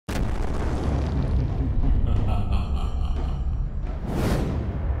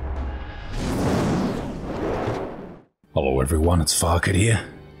Hello everyone, it's Farket here,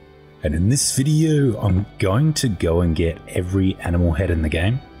 and in this video I'm going to go and get every animal head in the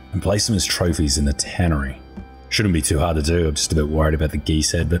game and place them as trophies in the tannery. Shouldn't be too hard to do, I'm just a bit worried about the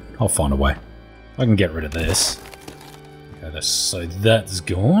geese head, but I'll find a way. I can get rid of this. Okay, so that's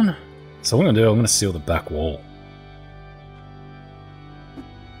gone. So what I'm going to do, I'm going to seal the back wall.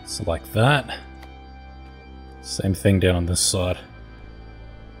 So like that. Same thing down on this side.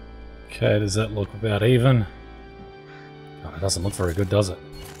 Okay, does that look about even? Oh, it doesn't look very good, does it?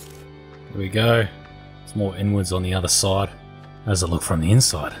 There we go. It's more inwards on the other side. How does it look from the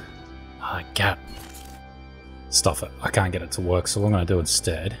inside? Ah, gap. Stuff it. I can't get it to work, so what I'm going to do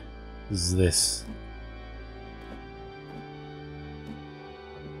instead is this.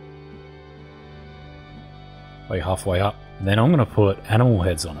 Halfway up. And then I'm going to put animal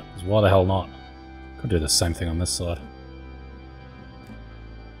heads on it, because why the hell not? Could do the same thing on this side.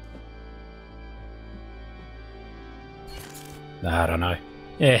 Nah, I don't know.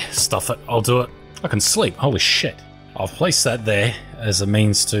 Yeah, stuff it. I'll do it. I can sleep. Holy shit. I'll place that there as a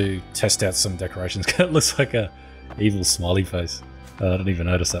means to test out some decorations. It looks like a evil smiley face. I didn't even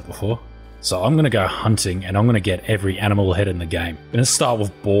notice that before. So I'm going to go hunting and I'm going to get every animal head in the game. I'm going to start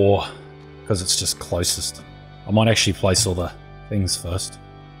with boar because it's just closest. I might actually place all the things first.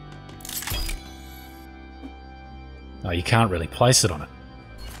 Oh, you can't really place it on it.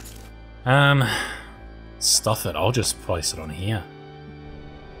 Stuff it, I'll just place it on here.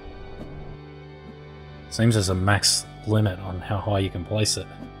 Seems there's a max limit on how high you can place it.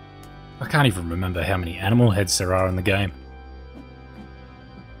 I can't even remember how many animal heads there are in the game.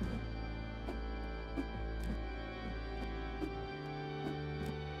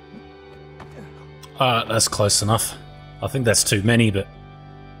 Alright, that's close enough. I think that's too many, but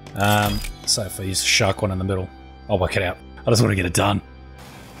so if I use a shark one in the middle, I'll work it out. I just want to get it done.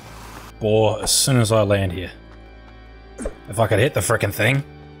 Boar as soon as I land here. If I could hit the frickin' thing.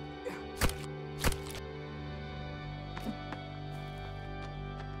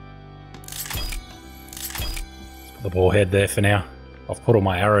 Let's put the boar head there for now. I've put all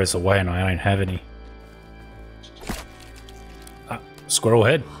my arrows away and I don't have any. Ah, squirrel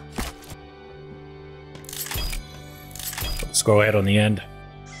head. Put the squirrel head on the end.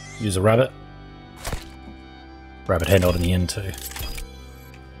 Use a rabbit. Rabbit head on the end too.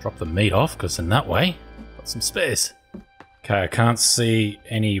 Drop the meat off, because in that way, got some spares. Okay, I can't see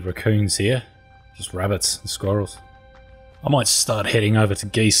any raccoons here. Just rabbits and squirrels. I might start heading over to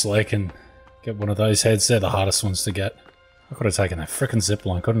Geese Lake and get one of those heads. They're the hardest ones to get. I could have taken that frickin'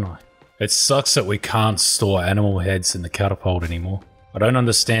 zipline, couldn't I? It sucks that we can't store animal heads in the catapult anymore. I don't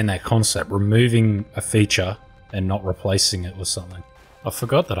understand that concept. Removing a feature and not replacing it with something. I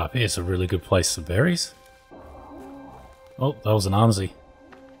forgot that up here is a really good place for berries. Oh, that was an armsy.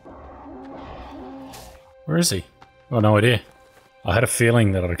 Where is he? Oh, no idea. I had a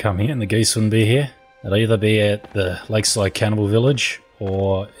feeling that I'd come here and the geese wouldn't be here. They'd either be at the Lakeside Cannibal Village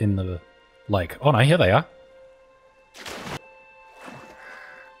or in the lake. Oh no, here they are.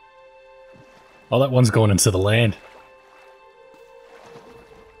 Oh, that one's gone into the land.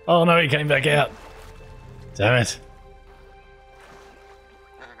 Oh no, he came back out. Damn it.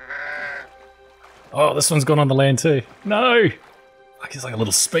 Oh, this one's gone on the land too. No! Like it's like a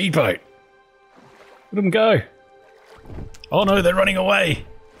little speedboat. Let them go. Oh no, they're running away.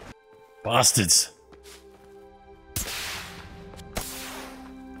 Bastards.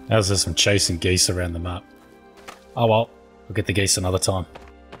 How's this from chasing geese around the map? Oh well, we'll get the geese another time.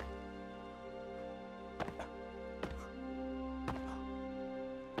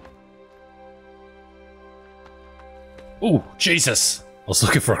 Ooh, Jesus! I was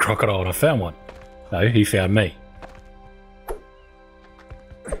looking for a crocodile and I found one. No, he found me.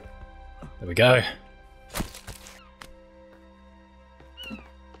 There we go.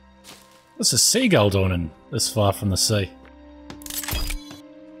 What's a seagull doing in this far from the sea?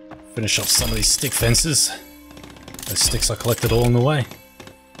 Finish off some of these stick fences. Those sticks I collected along the way.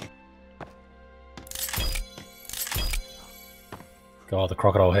 God, the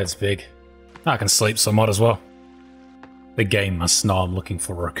crocodile head's big. I can sleep, so I might as well. The game must know I'm looking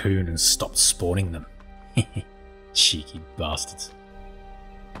for a raccoon and stop spawning them. Cheeky bastards.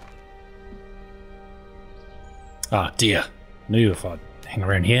 Ah, dear. Knew if I'd hang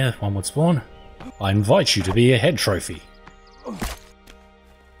around here, one would spawn. I invite you to be a head trophy. I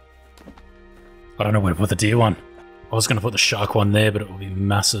don't know where to put the deer one. I was going to put the shark one there, but it would be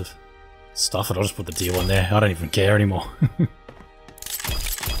massive. Stuff it, I'll just put the deer one there. I don't even care anymore.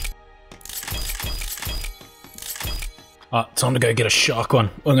 Ah, time to go get a shark one.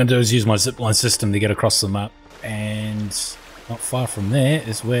 What I'm going to do is use my zipline system to get across the map. And not far from there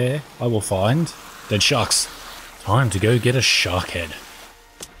is where I will find dead sharks. Time to go get a shark head.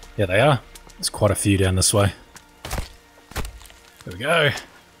 Yeah, they are. There's quite a few down this way. There we go.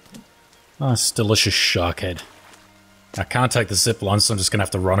 Nice, delicious shark head. I can't take the zip line, so I'm just going to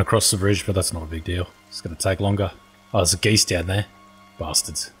have to run across the bridge, but that's not a big deal. It's going to take longer. Oh, there's a geese down there.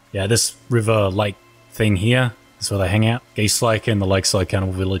 Bastards. Yeah, this river lake thing here is where they hang out. Geese Lake and the Lakeside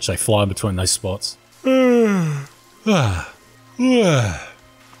Cannibal Village, they fly in between those spots. There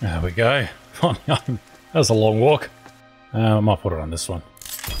we go. That was a long walk. I might put it on this one.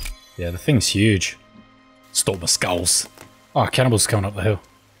 Yeah, the thing's huge. Stole my skulls. Oh, cannibal's coming up the hill.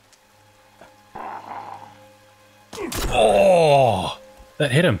 Oh,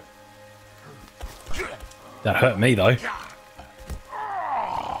 that hit him. That hurt me though.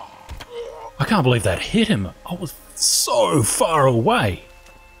 I can't believe that hit him. I was so far away.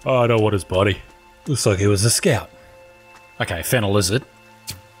 Oh, I know what his body. Looks like he was a scout. Okay, found a lizard.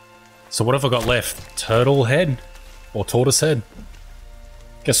 So what have I got left? Turtle head? Or tortoise head?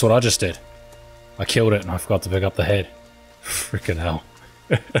 Guess what I just did? I killed it and I forgot to pick up the head. Freaking hell.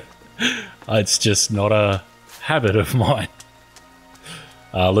 It's just not a habit of mine.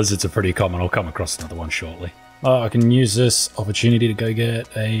 Lizards are pretty common. I'll come across another one shortly. I can use this opportunity to go get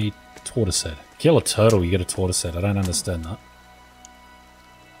a tortoise head. Kill a turtle, you get a tortoise head. I don't understand that.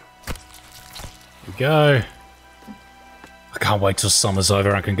 Here we go. I can't wait till summer's over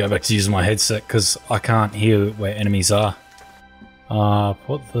and I can go back to using my headset because I can't hear where enemies are.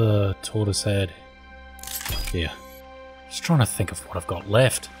 Put the tortoise head here. Just trying to think of what I've got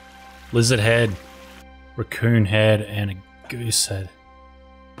left. Lizard head, raccoon head, and a goose head.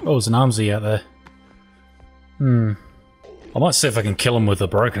 Oh, there's an armsy out there. I might see if I can kill him with a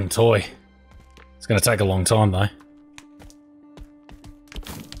broken toy. It's going to take a long time though.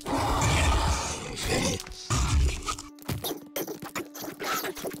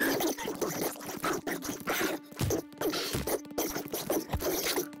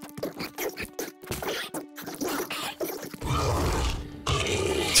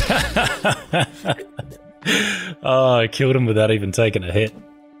 Oh, I killed him without even taking a hit.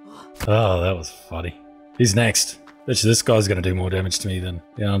 Oh, that was funny. He's next. Bet you this guy's going to do more damage to me than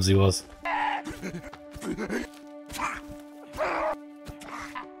the armsy was.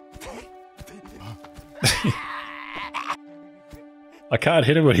 I can't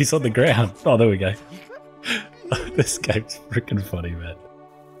hit him when he's on the ground. Oh, there we go. This game's freaking funny, man.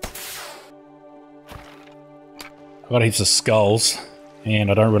 I've got heaps of skulls.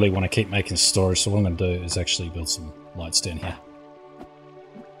 And I don't really want to keep making storage, so what I'm going to do is actually build some lights down here.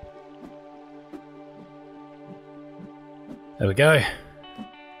 There we go.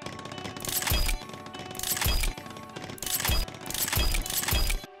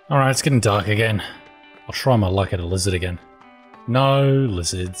 Alright, it's getting dark again. I'll try my luck at a lizard again. No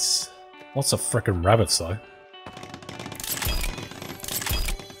lizards. Lots of frickin' rabbits though.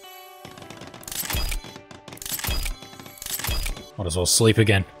 Might as well sleep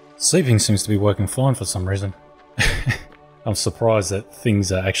again. Sleeping seems to be working fine for some reason. I'm surprised that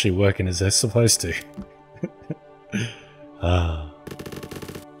things are actually working as they're supposed to.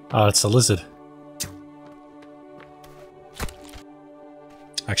 Oh, it's a lizard.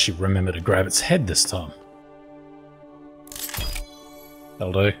 Actually remember to grab its head this time.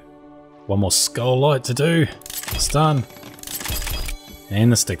 That'll do. One more skull light to do. It's done.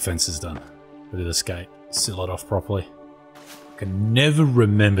 And the stick fence is done. Look at this gate. Seal it off properly. I can never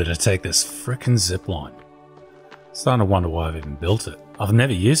remember to take this frickin' zip line. Starting to wonder why I've even built it. I've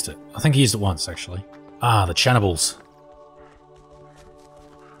never used it. I think I used it once, actually. Ah, the cannibals.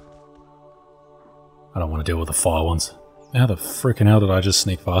 I don't want to deal with the fire ones. How the frickin' hell did I just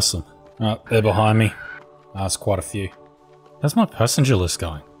sneak past them? Oh, they're behind me. That's quite a few. How's my passenger list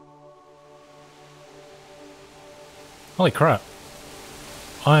going? Holy crap.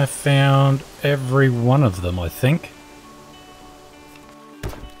 I have found every one of them, I think.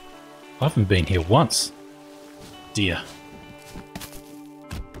 I haven't been here once. Dear.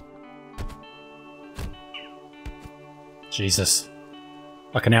 Jesus.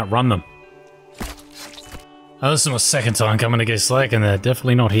 I can outrun them. Oh, this is my second time coming to Goose Lake and they're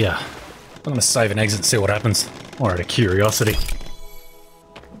definitely not here. I'm going to save and exit and see what happens. Or out of curiosity.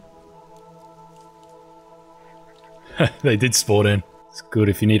 They did spawn in. It's good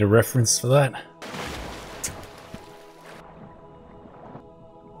if you need a reference for that.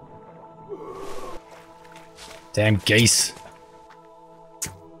 Damn geese.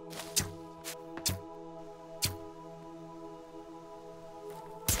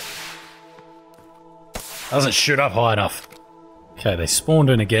 Doesn't shoot up high enough. Okay, they spawned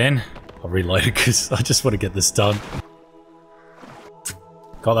in again. I'll reload it because I just want to get this done.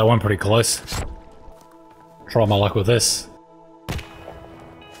 Got that one pretty close. Try my luck with this.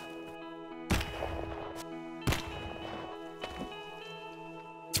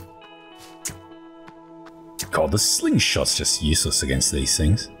 God, the slingshot's just useless against these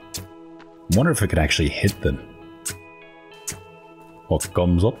things. I wonder if it can actually hit them. What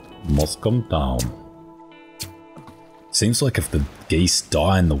comes up must come down. Seems like if the geese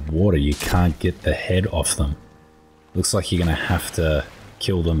die in the water, you can't get the head off them. Looks like you're gonna have to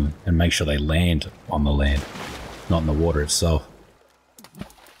kill them and make sure they land on the land, not in the water itself.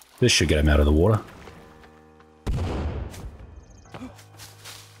 This should get them out of the water.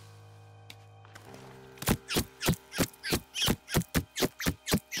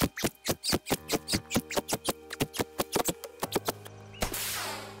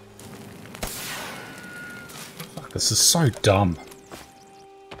 Fuck, this is so dumb.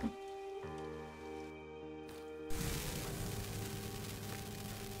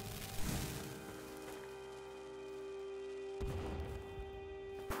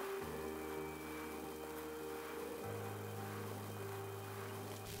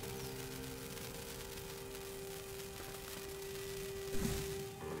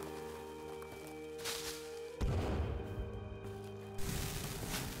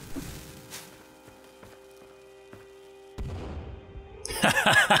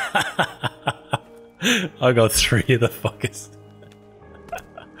 I got 3 of the fuckers.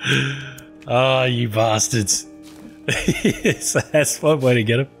 Ah, oh, you bastards. So that's one way to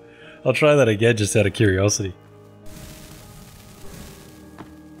get them. I'll try that again just out of curiosity.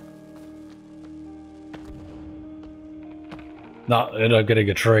 No, they're not getting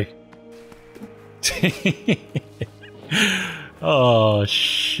a tree. Oh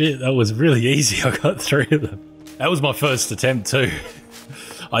shit, that was really easy. I got 3 of them. That was my first attempt too.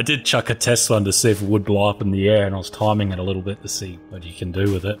 I did chuck a test one to see if it would blow up in the air, and I was timing it a little bit to see what you can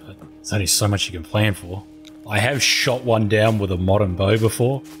do with it, but there's only so much you can plan for. I have shot one down with a modern bow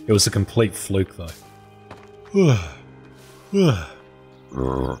before. It was a complete fluke though.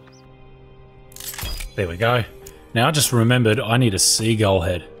 There we go. Now I just remembered I need a seagull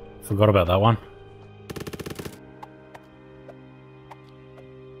head. Forgot about that one.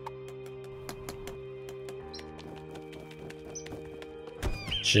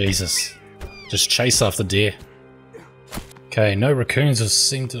 Jesus. Just chase after deer. Okay, no raccoons have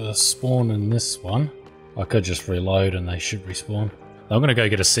seemed to spawn in this one. I could just reload and they should respawn. I'm gonna go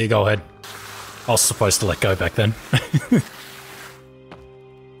get a seagull head. I was supposed to let go back then.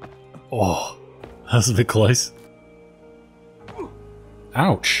 Oh, that was a bit close.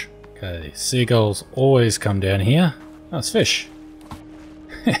 Ouch. Okay, seagulls always come down here. Oh, it's fish.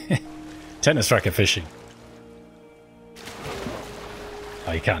 Tennis racket fishing.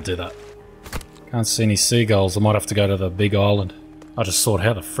 Oh, you can't do that. Can't see any seagulls. I might have to go to the big island. I just thought,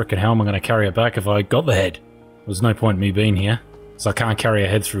 how the frickin' hell am I going to carry it back if I got the head? There's no point in me being here, so I can't carry a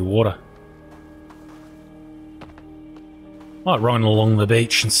head through water. Might run along the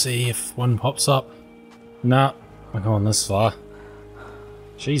beach and see if one pops up. Nah, I'm going this far.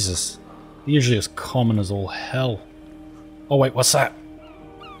 Jesus. They're usually as common as all hell. Oh wait, what's that?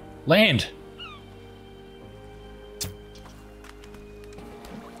 Land!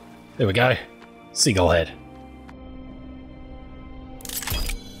 There we go. Seagull head.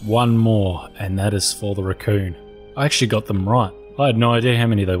 One more, and that is for the raccoon. I actually got them right. I had no idea how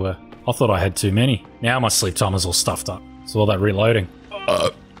many they were. I thought I had too many. Now my sleep timer's all stuffed up. So all that reloading.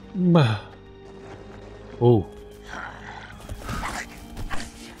 Ooh.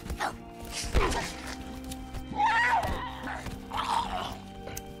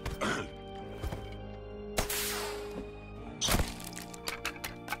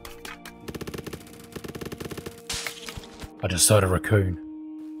 I just heard a raccoon.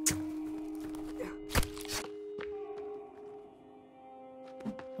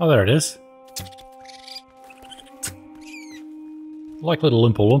 Oh, there it is. Like little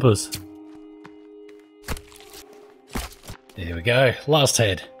Oompa Loompas. There we go. Last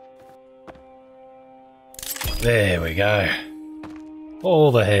head. There we go.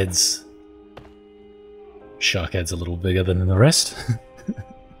 All the heads. Shark head's a little bigger than the rest.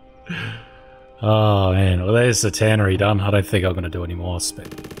 Oh man, well there's the tannery done. I don't think I'm going to do any more. I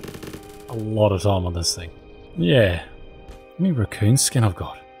spent a lot of time on this thing. Yeah. How many raccoon skin I've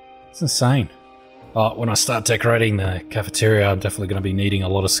got? It's insane. When I start decorating the cafeteria, I'm definitely going to be needing a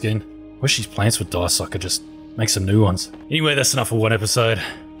lot of skin. Wish these plants would die so I could just make some new ones. Anyway, that's enough for one episode.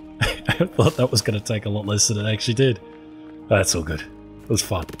 I thought that was going to take a lot less than it actually did. But that's all good. It was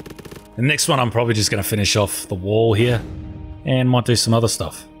fun. The next one I'm probably just going to finish off the wall here. And might do some other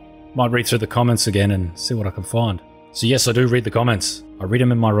stuff. Might read through the comments again and see what I can find. So yes, I do read the comments. I read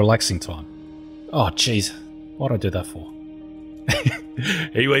them in my relaxing time. Oh jeez, What'd I do that for?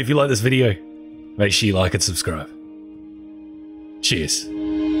 Anyway, if you like this video, make sure you like and subscribe. Cheers.